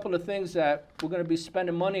read a couple of things that we're going to be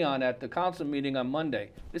spending money on at the council meeting on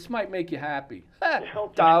Monday. This might make you happy.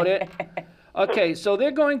 Doubt it. Okay, so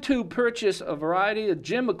they're going to purchase a variety of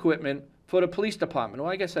gym equipment for the police department. Well,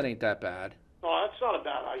 I guess that ain't that bad. No, that's not a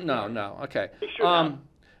bad idea. No, okay. They should have.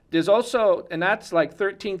 There's also, and that's like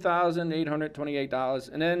 $13,828,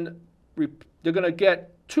 and then they're going to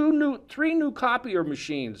get 3 new copier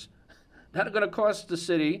machines that are going to cost the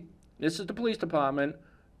city, this is the police department,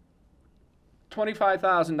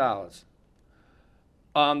 $25,000.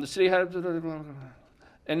 The city had,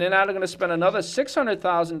 and then now they're going to spend another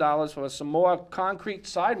 $600,000 for some more concrete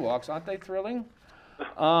sidewalks. Aren't they thrilling? You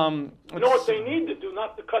know what they need to do,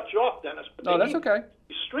 not to cut you off, Dennis, but No, that's okay.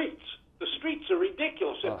 the streets. The streets are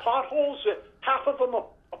ridiculous. The potholes, half of them are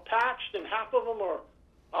patched and half of them are,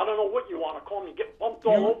 I don't know what you want to call them, you get bumped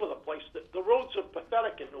all over the place. The roads are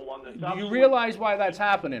pathetic in New London. You realize why that's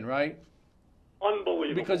happening, right?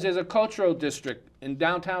 Unbelievable. Because there's a cultural district in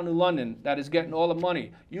downtown New London that is getting all the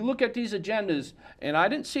money. You look at these agendas, and I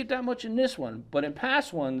didn't see it that much in this one, but in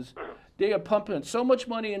past ones, they are pumping so much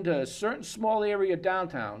money into a certain small area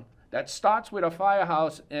downtown that starts with a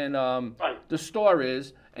firehouse and the store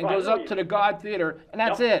is, and goes up to the God Theater, and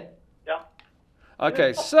that's it. Yeah.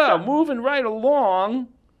 Okay, so moving right along,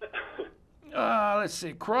 let's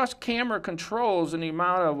see, cross-camera controls in the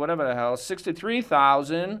amount of whatever the hell,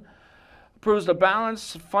 $63,000. Approves the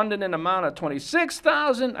balance funded in the amount of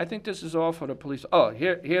 $26,000. I think this is all for the police. Oh,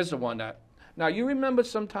 here's the one that. Now you remember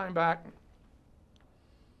some time back.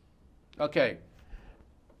 Okay,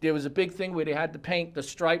 there was a big thing where they had to paint the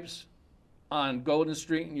stripes on Golden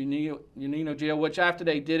Street and Unino Jail, which after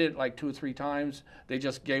they did it like 2 or 3 times, they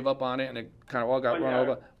just gave up on it and it kind of all got run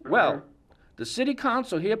over. Well, the city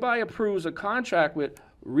council hereby approves a contract with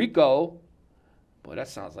Rico, boy, that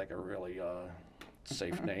sounds like a really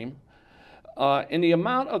safe name, in the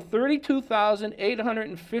amount of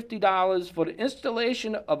 $32,850 for the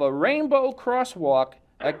installation of a rainbow crosswalk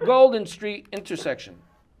at Golden Street intersection.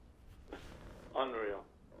 Unreal.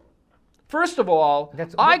 First of all,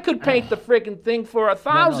 I could paint the friggin' thing for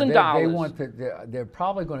 $1,000. They're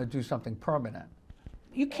probably going to do something permanent.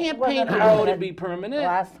 You can't Well, paint then the I road had and be permanent.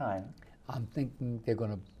 Last time. I'm thinking they're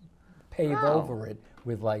going to pave over it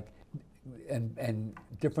with like and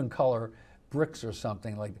different color bricks or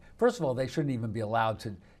something like. First of all, they shouldn't even be allowed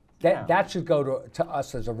to. That should go to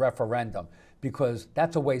us as a referendum because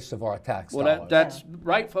that's a waste of our tax dollars. That's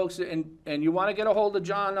right, folks. And you want to get a hold of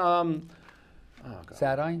John.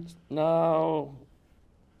 Sadine? No.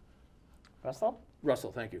 Russell?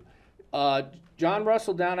 Russell, thank you. John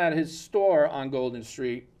Russell down at his store on Golden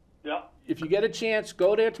Street. Yeah. If you get a chance,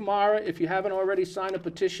 go there tomorrow. If you haven't already signed a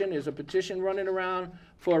petition, there's a petition running around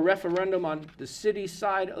for a referendum on the city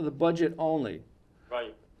side of the budget only.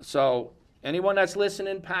 Right. So anyone that's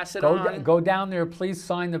listening, pass it on. Go down there, please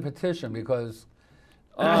sign the petition because,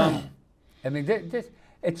 I mean,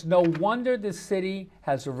 it's no wonder the city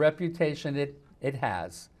has the reputation it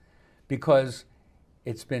has because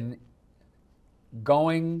it's been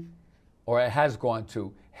going, or it has gone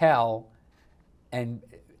to hell and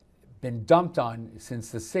been dumped on since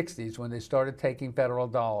the 60s when they started taking federal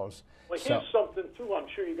dollars. Well, here's something too. I'm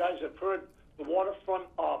sure you guys have heard the waterfront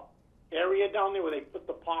area down there where they put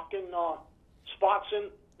the parking spots in.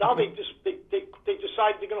 Now they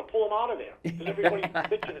decide they're going to pull them out of there because everybody's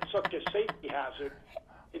bitching it's such a safety hazard.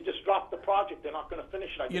 They just dropped the project. They're not going to finish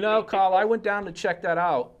it. You know, Carl, I went down to check that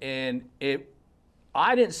out, and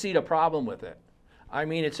I didn't see the problem with it. I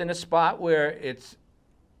mean, it's in a spot where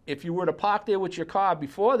if you were to park there with your car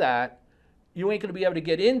before that, you ain't going to be able to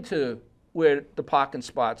get into where the parking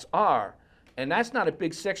spots are. And that's not a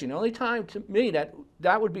big section. The only time to me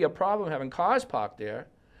that would be a problem having cars parked there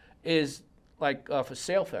is like for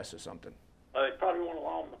Sail Fest or something. They probably won't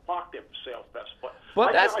allow them to park there for Sail Fest.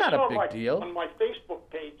 But that's not a big deal. On my Facebook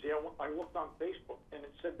page there, I looked on Facebook, and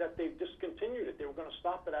it said that they've discontinued it. They were going to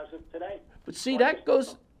stop it as of today. But see, that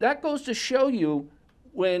goes to show you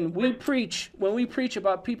when we preach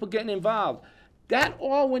about people getting involved, that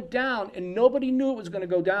all went down, and nobody knew it was going to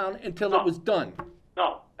go down until it was done.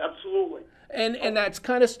 No, absolutely. And that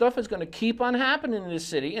kind of stuff is going to keep on happening in this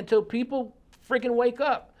city until people freaking wake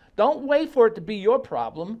up. Don't wait for it to be your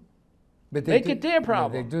problem. But Make it their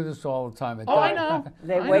problem. They do this all the time. I know.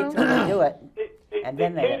 They wait till they do it, and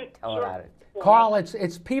then they tell about it. Carl,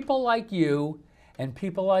 it's people like you and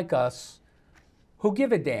people like us who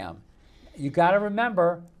give a damn. You got to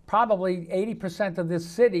remember, probably 80% of this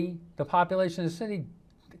city, the population of the city,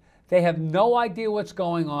 they have no idea what's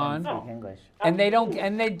going on, English. and they don't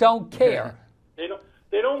care. They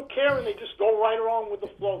don't care, and they just go right along with the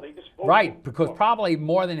flow. They just vote. Right, because probably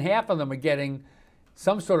more than half of them are getting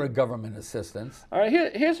some sort of government assistance. All right,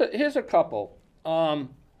 here's a couple.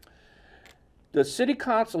 The City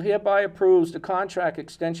Council hereby approves the contract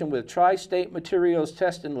extension with Tri-State Materials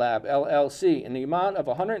Testing Lab, LLC, in the amount of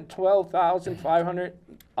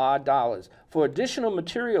 $112,500 for additional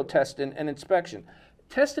material testing and inspection.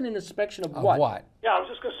 Testing and inspection of what? Yeah, I was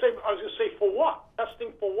going to say for what?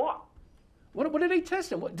 Testing for what? What are they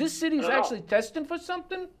testing? This city's actually testing for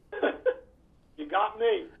something? You got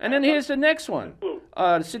me. And then here's the next one.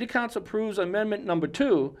 The City Council approves Amendment Number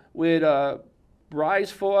 2 with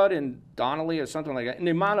Griswold and Donnelly or something like that in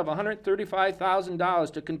the amount of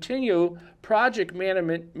 $135,000 to continue project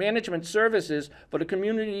management services for the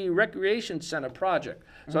Community Recreation Center project.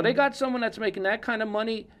 So they got someone that's making that kind of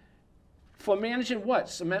money for managing what?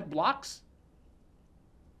 Cement blocks?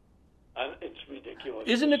 It's ridiculous.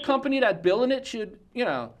 Isn't the company that billing it should,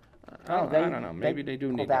 I don't know. Maybe they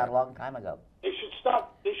do need that. a long time ago. They should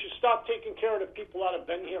start taking care of the people that have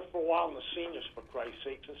been here for a while and the seniors, for Christ's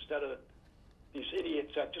sakes, instead of these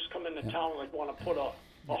idiots that just come into town and like want to put a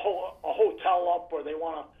hotel up, or they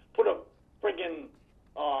want to put a friggin'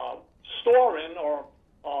 store in, or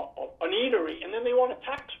an eatery, and then they want a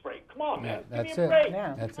tax break. Come on, man. Give me a break.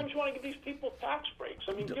 Sometimes you want to give these people tax breaks.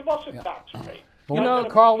 I mean, give us a tax break. Well,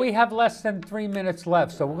 Carl, we have less than 3 minutes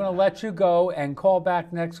left, so we're going to let you go and call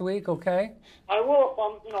back next week, okay? I will.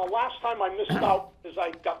 Last time I missed out because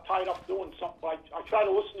I got tied up doing something. I try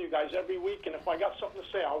to listen to you guys every week, and if I got something to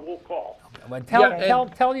say, I will call. Well,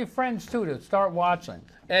 tell your friends, too, to start watching.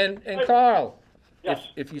 And Carl, yes.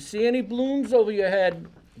 if you see any blooms over your head,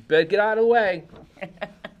 better get out of the way.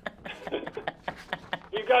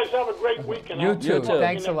 guys have a great weekend. You I'll- too. You too.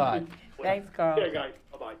 Thanks a lot. Thanks, Carl. Okay, guys.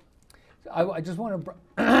 Bye-bye. I just want to.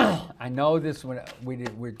 I know this. We've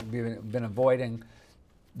been avoiding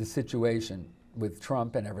the situation with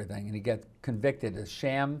Trump and everything, and he got convicted. A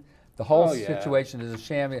sham. The whole Oh, yeah. situation is a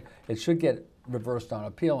sham. It should get reversed on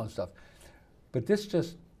appeal and stuff. But this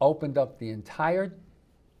just opened up the entire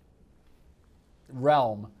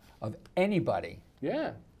realm of anybody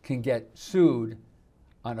Yeah. can get sued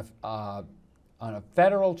on a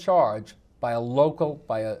federal charge by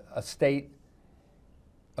a state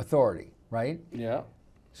authority, right? Yeah.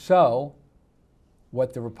 So,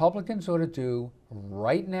 what the Republicans ought to do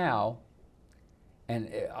right now, and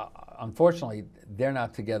unfortunately they're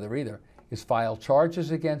not together either, is file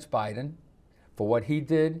charges against Biden for what he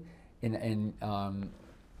did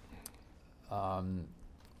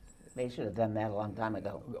They should have done that a long time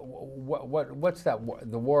ago. what's that?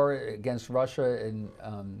 The war against Russia and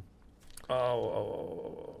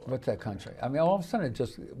what's that country? I mean, all of a sudden, it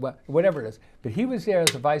just whatever it is. But he was there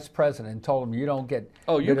as a vice president and told him, "You don't get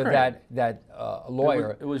rid of Ukraine. that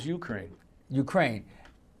lawyer." It was Ukraine. Ukraine.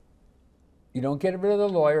 You don't get rid of the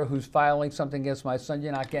lawyer who's filing something against my son.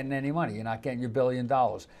 You're not getting any money. You're not getting your $1 billion.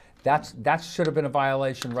 That should have been a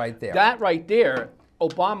violation right there. That right there,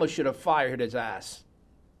 Obama should have fired his ass.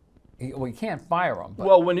 We can't fire him. But,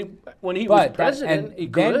 Well, when he was president, he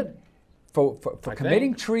then could. For I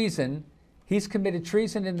committing think. treason, he's committed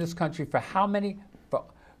treason in this country for how many?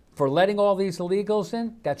 For letting all these illegals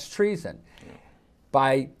in, that's treason.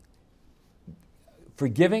 By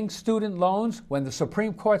forgiving student loans when the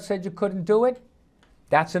Supreme Court said you couldn't do it,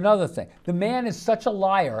 that's another thing. The man is such a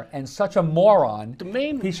liar and such a moron.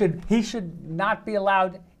 He should not be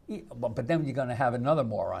allowed. But then you're going to have another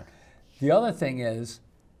moron. The other thing is,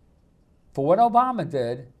 for what Obama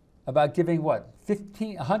did about giving what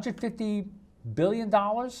 $150 billion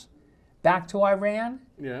back to Iran,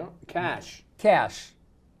 Yeah. Cash. cash.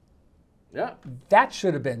 Yeah. That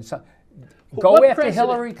should have been some. Go What after president-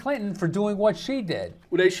 Hillary Clinton for doing what she did.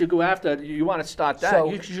 Well, they should go after. You want to start that?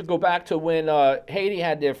 So- You should go back to when Haiti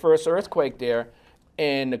had their first earthquake there,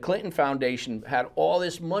 and the Clinton Foundation had all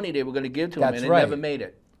this money they were going to give to them, That's and right. they never made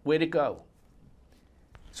it. Where'd it go?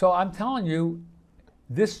 So I'm telling you,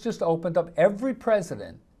 this just opened up every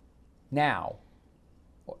president now.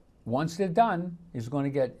 Once they're done, is going to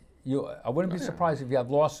get you. I wouldn't be surprised if you have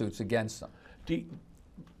lawsuits against them.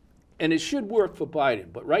 And it should work for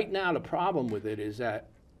Biden. But right now, the problem with it is that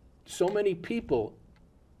so many people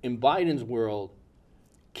in Biden's world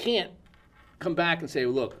can't come back and say,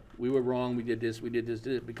 look, we were wrong, we did this,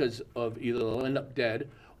 because of either they'll end up dead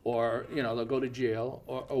or, they'll go to jail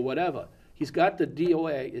or whatever. He's got the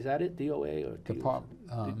DOA, is that it? DOA or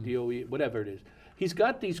DOE, whatever it is. He's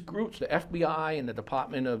got these groups, the FBI and the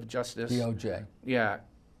Department of Justice. DOJ. Yeah.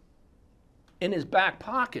 In his back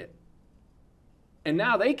pocket. And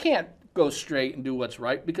now they can't go straight and do what's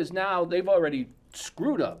right because now they've already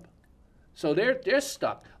screwed up. So they're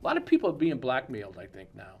stuck. A lot of people are being blackmailed, I think,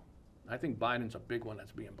 now. I think Biden's a big one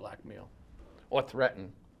that's being blackmailed or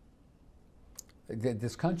threatened.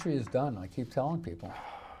 This country is done. I keep telling people.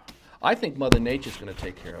 I think Mother Nature's going to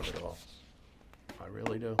take care of it all. I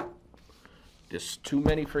really do. There's too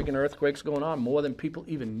many freaking earthquakes going on, more than people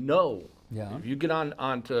even know. Yeah. If you get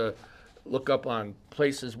on to look up on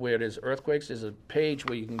places where there's earthquakes, there's a page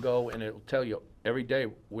where you can go and it'll tell you every day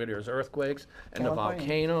where there's earthquakes and California. the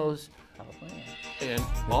volcanoes California. and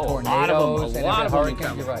The a lot of tornadoes them, and a lot of them in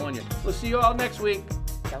hurricanes, you're right. California. We'll see you all next week.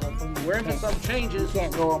 California. We're into some changes. You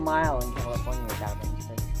can't go a mile in California without it.